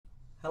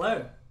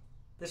Hello!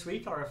 This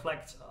week I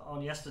reflect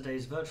on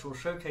yesterday's virtual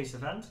showcase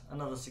event,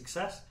 another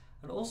success,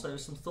 and also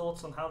some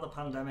thoughts on how the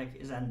pandemic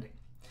is ending.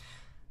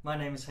 My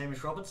name is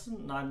Hamish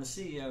and I'm the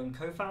CEO and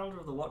co-founder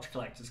of the Watch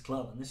Collectors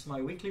Club, and this is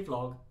my weekly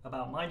vlog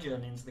about my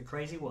journey into the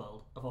crazy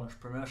world of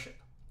entrepreneurship.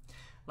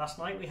 Last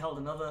night we held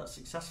another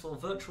successful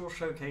virtual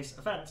showcase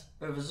event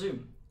over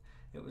Zoom.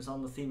 It was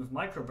on the theme of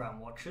micro-brand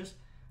watches,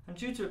 and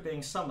due to it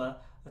being summer,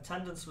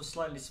 attendance was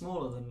slightly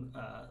smaller than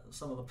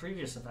some of the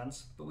previous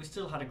events, but we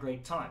still had a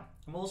great time.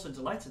 I'm also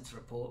delighted to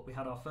report we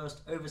had our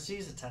first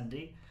overseas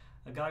attendee,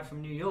 a guy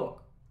from New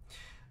York.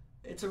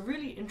 It's a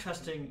really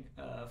interesting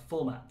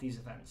format, these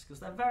events, because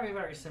they're very,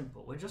 very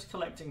simple. We're just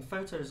collecting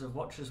photos of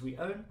watches we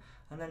own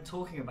and then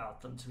talking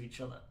about them to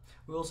each other.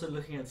 We're also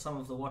looking at some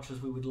of the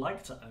watches we would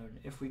like to own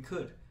if we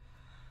could.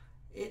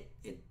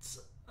 It's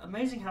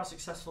amazing how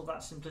successful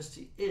that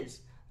simplicity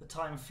is. The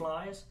time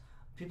flies.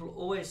 People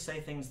always say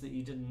things that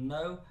you didn't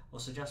know or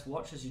suggest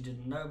watches you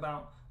didn't know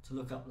about to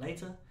look up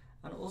later,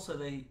 and also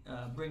they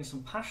bring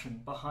some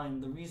passion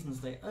behind the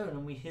reasons they own,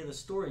 and we hear the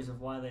stories of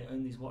why they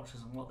own these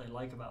watches and what they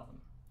like about them.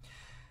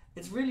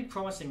 It's really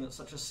promising that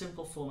such a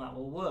simple format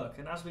will work,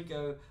 and as we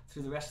go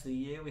through the rest of the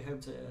year we hope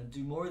to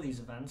do more of these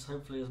events,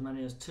 hopefully as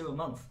many as 2 a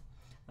month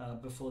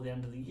before the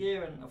end of the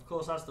year, and of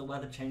course as the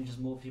weather changes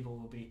more people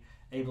will be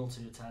able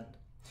to attend.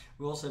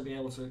 We'll also be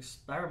able to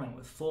experiment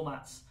with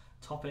formats,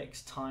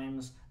 topics,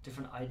 times,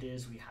 different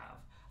ideas we have.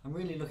 I'm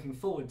really looking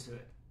forward to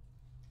it,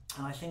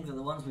 and I think that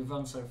the ones we've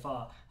run so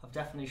far have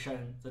definitely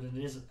shown that it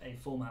is a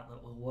format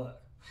that will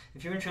work.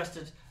 If you're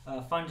interested,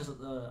 find us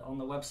on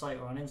the website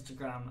or on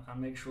Instagram,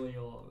 and make sure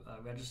you're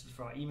registered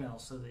for our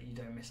emails so that you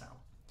don't miss out.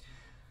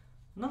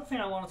 Another thing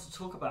I wanted to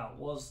talk about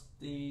was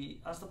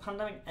as the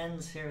pandemic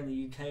ends here in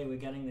the UK, we're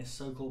getting this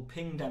so-called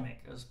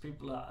pingdemic, as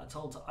people are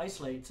told to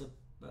isolate to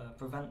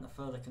prevent the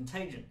further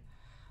contagion.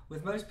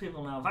 With most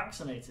people now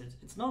vaccinated,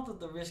 it's not that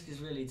the risk is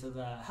really to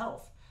their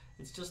health,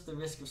 it's just the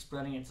risk of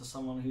spreading it to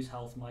someone whose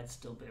health might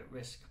still be at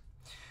risk.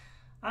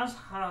 As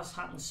has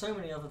happened so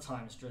many other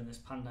times during this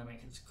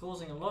pandemic, it's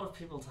causing a lot of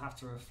people to have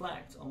to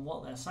reflect on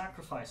what they're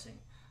sacrificing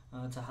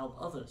to help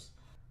others.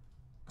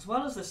 As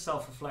well as this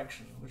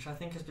self-reflection, which I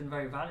think has been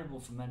very valuable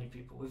for many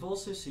people, we've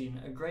also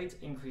seen a great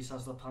increase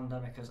as the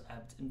pandemic has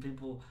ebbed in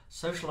people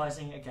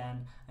socialising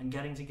again and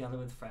getting together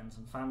with friends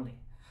and family.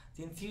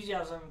 The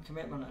enthusiasm,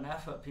 commitment and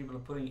effort people are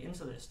putting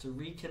into this to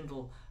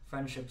rekindle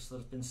friendships that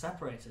have been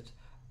separated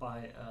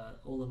by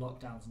all the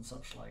lockdowns and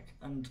such like,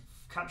 and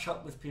catch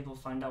up with people,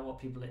 find out what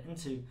people are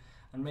into,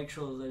 and make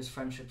sure that those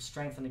friendships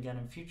strengthen again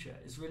in future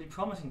is really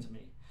promising to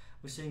me.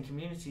 We're seeing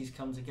communities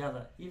come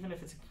together, even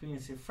if it's a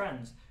community of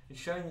friends. It's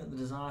showing that the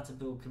desire to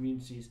build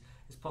communities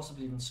is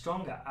possibly even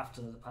stronger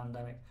after the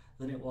pandemic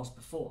than it was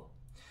before.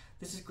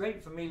 This is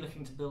great for me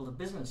looking to build a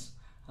business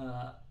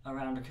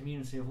around a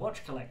community of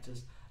watch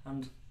collectors,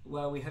 and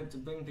where we hope to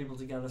bring people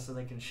together so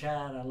they can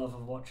share their love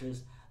of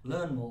watches,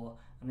 learn more,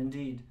 and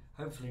indeed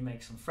hopefully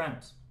make some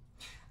friends.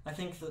 I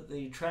think that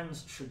the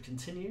trends should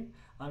continue.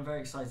 I'm very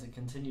excited to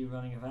continue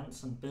running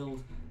events and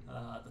build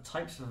the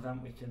types of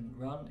event we can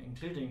run,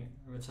 including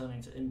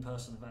returning to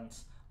in-person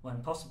events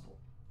when possible.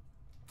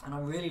 And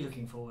I'm really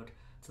looking forward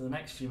to the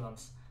next few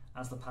months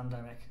as the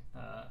pandemic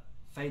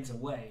fades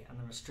away and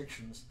the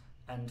restrictions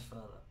end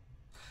further.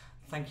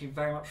 Thank you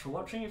very much for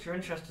watching. If you're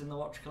interested in the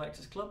Watch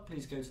Collectors Club,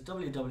 please go to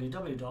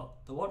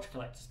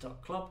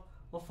www.thewatchcollectors.club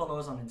or follow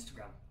us on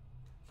Instagram.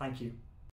 Thank you.